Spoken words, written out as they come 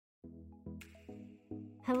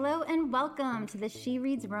Hello and welcome to the She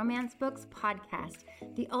Reads Romance Books podcast,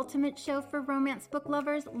 the ultimate show for romance book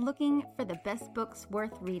lovers looking for the best books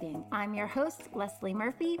worth reading. I'm your host, Leslie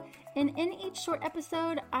Murphy, and in each short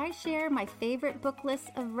episode, I share my favorite book lists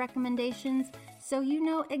of recommendations so you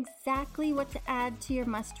know exactly what to add to your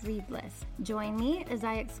must-read list. Join me as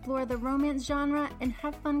I explore the romance genre and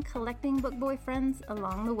have fun collecting book boyfriends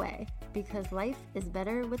along the way, because life is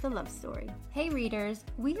better with a love story. Hey readers,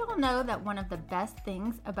 we all know that one of the best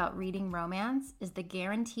things about reading romance is the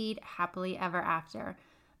guaranteed happily ever after.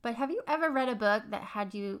 But have you ever read a book that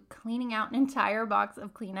had you cleaning out an entire box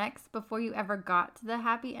of Kleenex before you ever got to the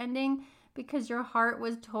happy ending because your heart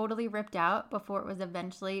was totally ripped out before it was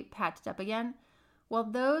eventually patched up again? Well,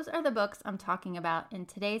 those are the books I'm talking about in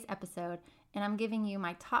today's episode, and I'm giving you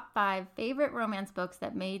my top 5 favorite romance books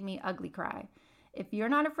that made me ugly cry. If you're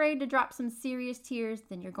not afraid to drop some serious tears,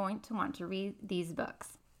 then you're going to want to read these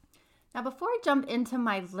books. Now, before I jump into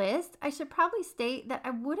my list, I should probably state that I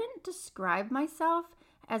wouldn't describe myself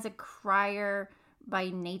as a crier by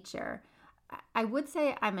nature. I would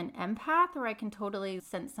say I'm an empath, or I can totally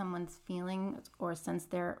sense someone's feelings or sense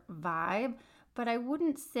their vibe, but I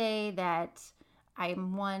wouldn't say that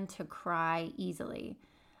I'm one to cry easily.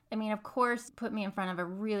 I mean, of course, put me in front of a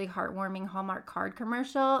really heartwarming Hallmark card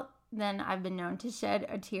commercial, then I've been known to shed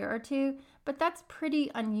a tear or two, but that's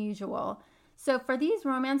pretty unusual. So for these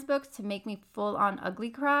romance books to make me full on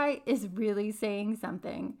ugly cry is really saying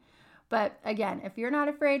something. But again, if you're not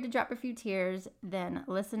afraid to drop a few tears, then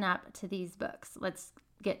listen up to these books. Let's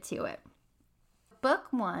get to it. Book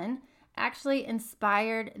 1 actually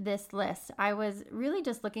inspired this list. I was really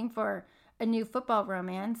just looking for a new football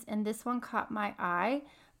romance, and this one caught my eye.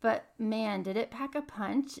 But man, did it pack a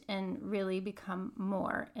punch and really become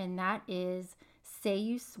more. And that is Say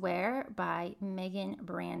You Swear by Megan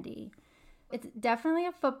Brandy. It's definitely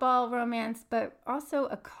a football romance, but also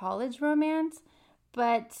a college romance.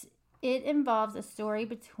 But it involves a story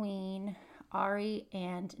between Ari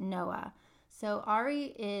and Noah. So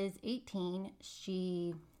Ari is 18.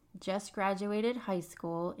 She just graduated high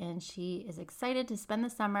school, and she is excited to spend the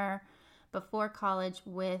summer before college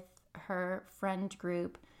with her friend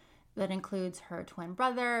group that includes her twin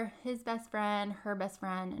brother, his best friend, her best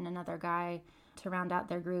friend, and another guy to round out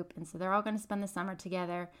their group. And so they're all going to spend the summer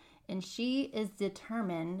together. And she is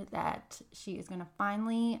determined that she is going to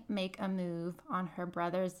finally make a move on her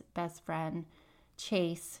brother's best friend,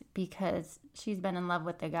 Chase, because she's been in love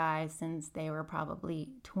with the guy since they were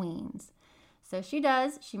probably tweens. So she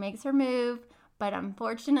does. She makes her move. But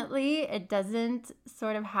unfortunately, it doesn't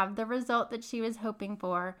sort of have the result that she was hoping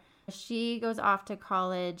for. She goes off to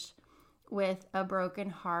college with a broken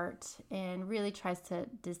heart and really tries to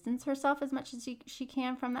distance herself as much as she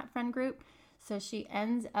can from that friend group. So she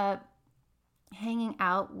ends up hanging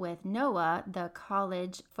out with Noah, the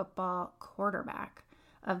college football quarterback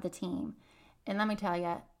of the team. And let me tell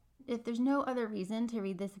you, if there's no other reason to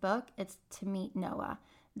read this book, it's to meet Noah.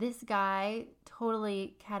 This guy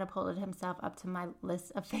totally catapulted himself up to my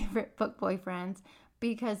list of favorite book boyfriends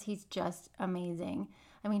because he's just amazing.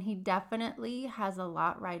 I mean, he definitely has a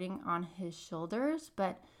lot riding on his shoulders,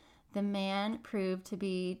 but the man proved to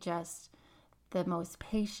be just the most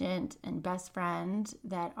patient and best friend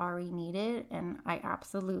that Ari needed, and I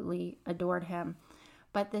absolutely adored him.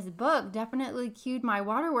 But this book definitely cued my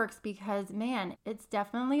waterworks because, man, it's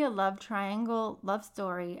definitely a love triangle love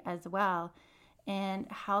story as well. And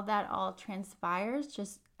how that all transpires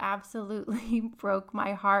just absolutely broke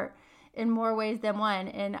my heart in more ways than one.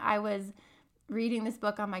 And I was reading this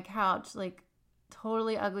book on my couch, like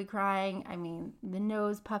totally ugly crying. I mean, the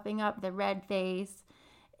nose puffing up, the red face.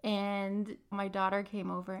 And my daughter came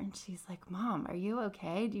over and she's like, "Mom, are you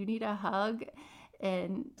okay? Do you need a hug?"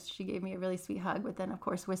 And she gave me a really sweet hug, but then of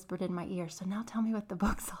course whispered in my ear, "So now tell me what the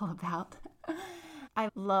book's all about." I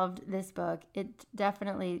loved this book. It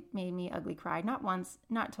definitely made me ugly cry. Not once,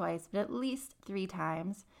 not twice, but at least 3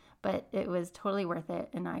 times. But it was totally worth it,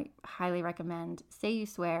 and I highly recommend Say You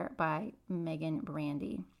Swear by Megan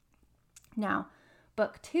Brandy. Now,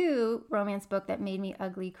 book 2, romance book that made me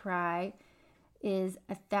ugly cry, is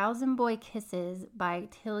A Thousand Boy Kisses by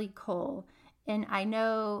Tilly Cole. And I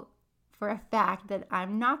know for a fact that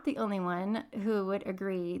I'm not the only one who would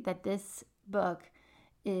agree that this book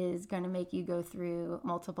is going to make you go through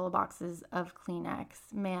multiple boxes of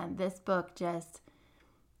Kleenex. Man, this book just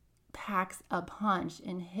packs a punch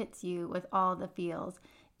and hits you with all the feels.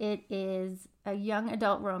 It is a young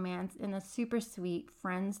adult romance and a super sweet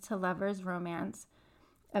friends to lovers romance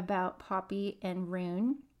about Poppy and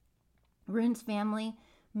Rune. Rune's family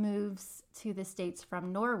moves to the States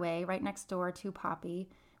from Norway, right next door to Poppy,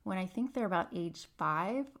 when I think they're about age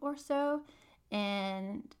 5 or so.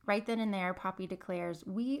 And right then and there, Poppy declares,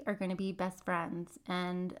 we are going to be best friends.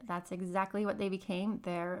 And that's exactly what they became.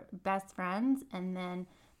 They're best friends, and then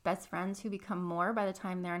best friends who become more by the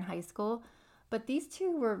time they're in high school. But these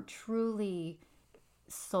two were truly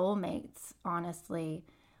soulmates, honestly.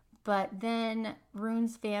 But then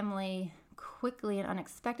Rune's family quickly and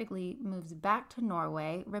unexpectedly moves back to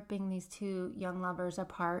Norway, ripping these two young lovers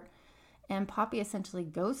apart. And Poppy essentially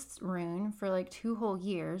ghosts Rune for like 2 whole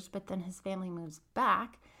years, but then his family moves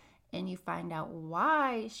back and you find out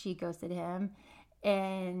why she ghosted him,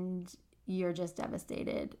 and you're just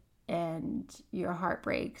devastated and your heart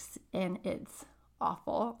breaks and it's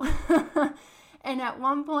awful. And at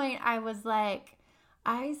one point I was like,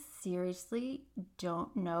 I seriously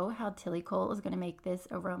don't know how Tilly Cole is going to make this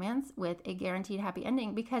a romance with a guaranteed happy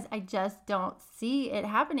ending, because I just don't see it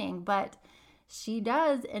happening. But she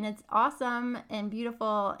does, and it's awesome and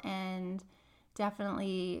beautiful and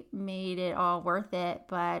definitely made it all worth it.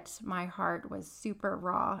 But my heart was super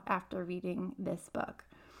raw after reading this book.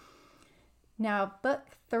 Now, book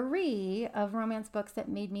 3 of romance books that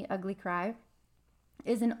made me ugly cry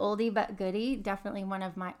is an oldie but goodie, definitely one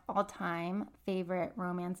of my all-time favorite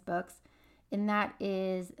romance books, and that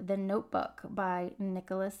is The Notebook by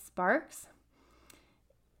Nicholas Sparks.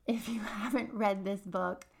 If you haven't read this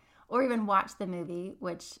book or even watched the movie,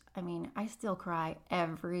 which, I mean, I still cry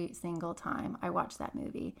every single time I watch that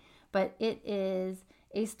movie, but it is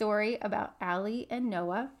a story about Allie and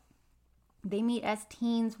Noah. They meet as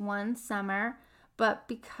teens one summer, but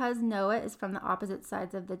because Noah is from the opposite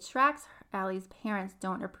sides of the tracks, Allie's parents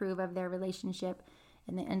don't approve of their relationship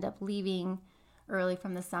and they end up leaving early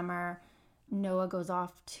from the summer. Noah goes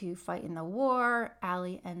off to fight in the war.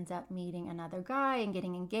 Allie ends up meeting another guy and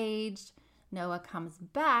getting engaged. Noah comes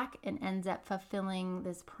back and ends up fulfilling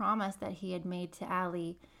this promise that he had made to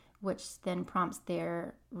Allie, which then prompts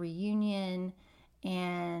their reunion.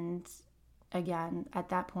 And again, at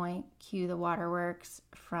that point, cue the waterworks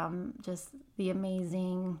from just the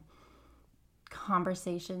amazing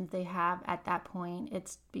conversations they have at that point.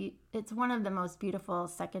 It's one of the most beautiful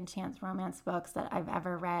second chance romance books that I've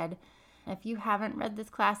ever read. If you haven't read this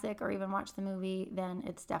classic or even watched the movie, then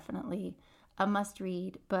it's definitely a must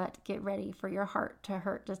read, but get ready for your heart to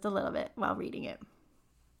hurt just a little bit while reading it.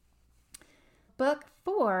 Book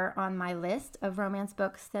 4 on my list of romance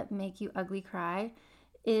books that make you ugly cry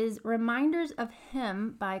is Reminders of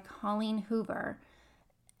Him by Colleen Hoover.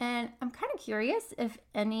 And I'm kind of curious if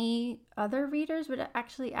any other readers would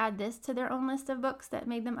actually add this to their own list of books that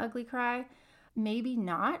made them ugly cry. Maybe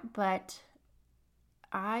not, but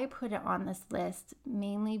I put it on this list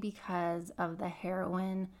mainly because of the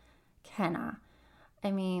heroine, Kenna. I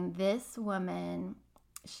mean, this woman,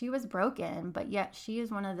 she was broken, but yet she is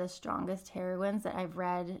one of the strongest heroines that I've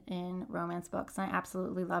read in romance books, and I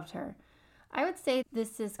absolutely loved her. I would say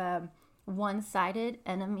this is a one-sided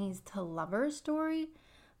enemies to lovers story,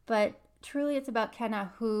 but truly it's about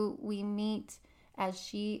Kenna, who we meet as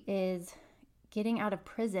she is getting out of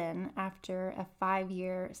prison after a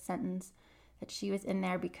 5-year sentence that she was in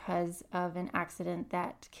there because of an accident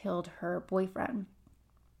that killed her boyfriend.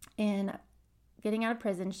 And getting out of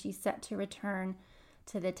prison, she's set to return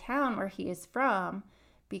to the town where he is from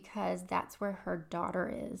because that's where her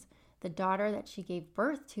daughter is. The daughter that she gave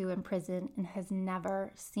birth to in prison and has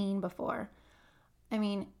never seen before. I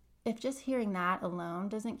mean, if just hearing that alone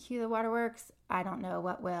doesn't cue the waterworks, I don't know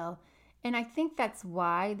what will. And I think that's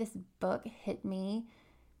why this book hit me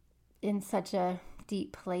in such a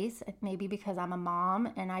deep place, maybe because I'm a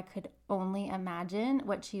mom and I could only imagine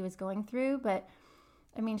what she was going through. But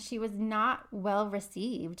I mean, she was not well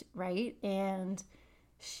received, right? And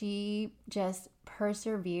she just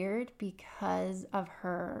persevered because of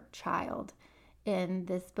her child. In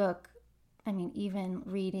this book, I mean, even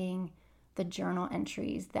reading the journal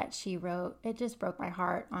entries that she wrote, it just broke my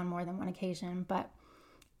heart on more than one occasion. But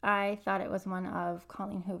I thought it was one of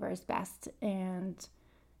Colleen Hoover's best and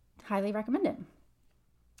highly recommend it.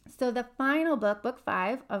 So the final book, book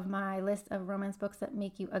 5 of my list of romance books that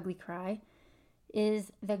make you ugly cry,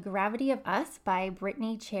 is The Gravity of Us by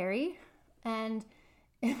Brittany Cherry. And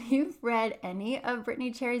if you've read any of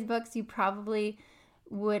Brittany Cherry's books, you probably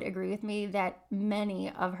would agree with me that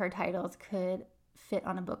many of her titles could fit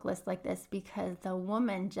on a book list like this, because the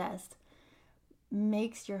woman just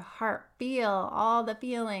makes your heart feel all the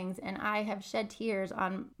feelings. And I have shed tears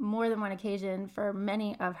on more than one occasion for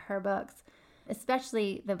many of her books,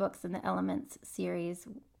 especially the books in the Elements series,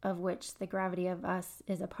 of which The Gravity of Us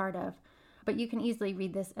is a part of. But you can easily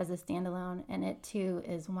read this as a standalone, and it too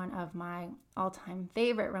is one of my all-time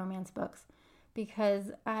favorite romance books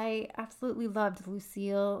because I absolutely loved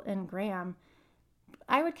Lucille and Graham.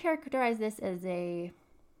 I would characterize this as a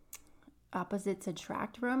opposites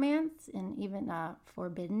attract romance and even a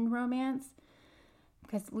forbidden romance,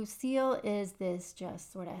 because Lucille is this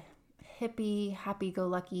just sort of hippie,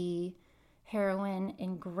 happy-go-lucky heroine,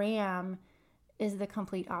 and Graham is the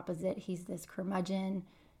complete opposite. He's this curmudgeon,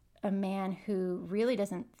 a man who really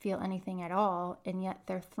doesn't feel anything at all, and yet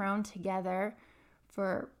they're thrown together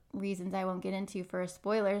for reasons I won't get into for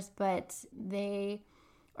spoilers, but they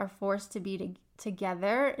are forced to be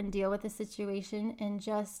together and deal with the situation, and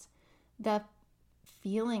just the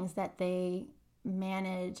feelings that they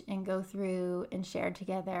manage and go through and share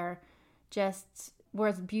together just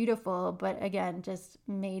was beautiful, but again, just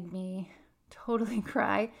made me totally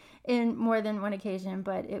cry in more than one occasion,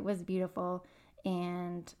 but it was beautiful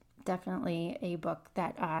and definitely a book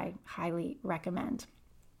that I highly recommend.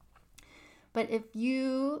 But if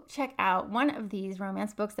you check out one of these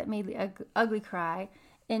romance books that made the ugly cry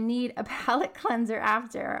and need a palate cleanser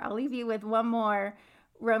after, I'll leave you with one more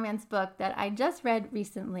romance book that I just read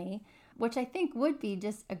recently, which I think would be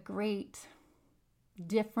just a great,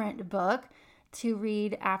 different book to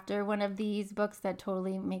read after one of these books that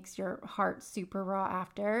totally makes your heart super raw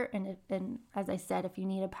after. And as I said, if you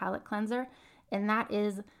need a palate cleanser, and that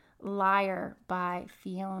is Liar by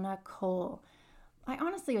Fiona Cole. I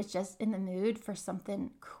honestly was just in the mood for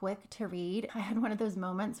something quick to read. I had one of those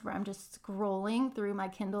moments where I'm just scrolling through my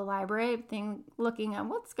Kindle library thing, looking at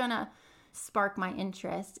what's gonna spark my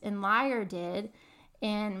interest, and Liar did.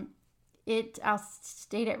 And I'll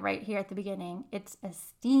state it right here at the beginning, it's a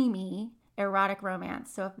steamy erotic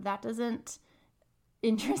romance. So if that doesn't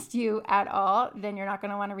interest you at all, then you're not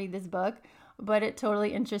going to want to read this book. But it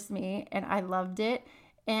totally interests me, and I loved it,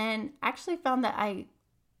 and actually found that I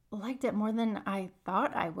liked it more than I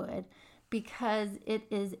thought I would, because it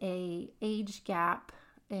is a age gap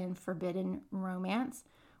in forbidden romance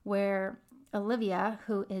where Olivia,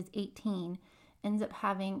 who is 18, ends up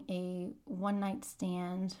having a one-night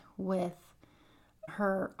stand with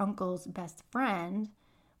her uncle's best friend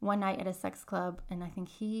one night at a sex club, and I think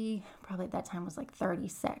he probably at that time was like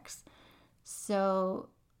 36. So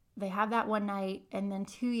they have that one night, and then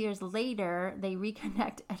 2 years later, they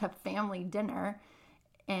reconnect at a family dinner,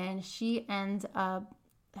 and she ends up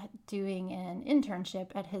doing an internship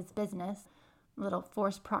at his business, a little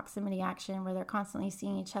forced proximity action where they're constantly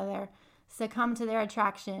seeing each other, succumb to their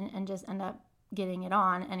attraction, and just end up getting it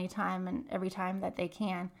on anytime and every time that they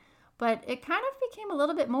can. But it kind of became a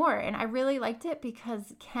little bit more, and I really liked it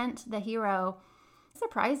because Kent, the hero,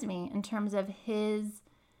 surprised me in terms of his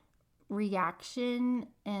reaction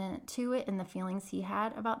to it and the feelings he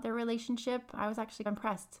had about their relationship. I was actually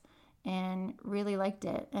impressed and really liked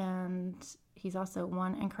it, and he's also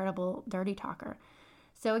one incredible dirty talker.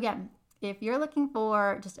 So again, if you're looking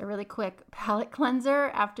for just a really quick palate cleanser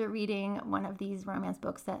after reading one of these romance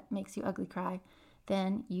books that makes you ugly cry,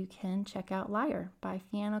 then you can check out Liar by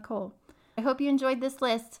Fiona Cole. I hope you enjoyed this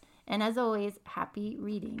list, and as always, happy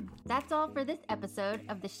reading. That's all for this episode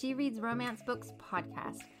of the She Reads Romance Books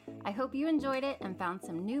podcast. I hope you enjoyed it and found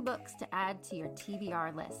some new books to add to your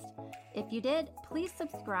TBR list. If you did, please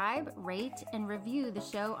subscribe, rate, and review the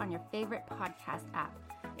show on your favorite podcast app.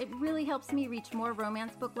 It really helps me reach more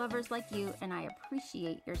romance book lovers like you, and I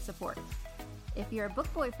appreciate your support. If you're a book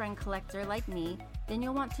boyfriend collector like me, then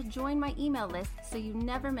you'll want to join my email list so you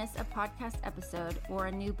never miss a podcast episode or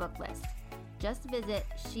a new book list. Just visit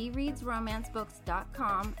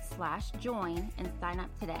shereadsromancebooks.com/join and sign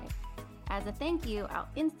up today. As a thank you, I'll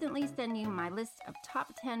instantly send you my list of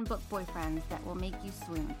top 10 book boyfriends that will make you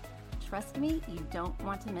swoon. Trust me, you don't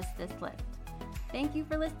want to miss this list. Thank you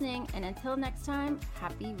for listening, and until next time,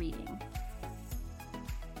 happy reading.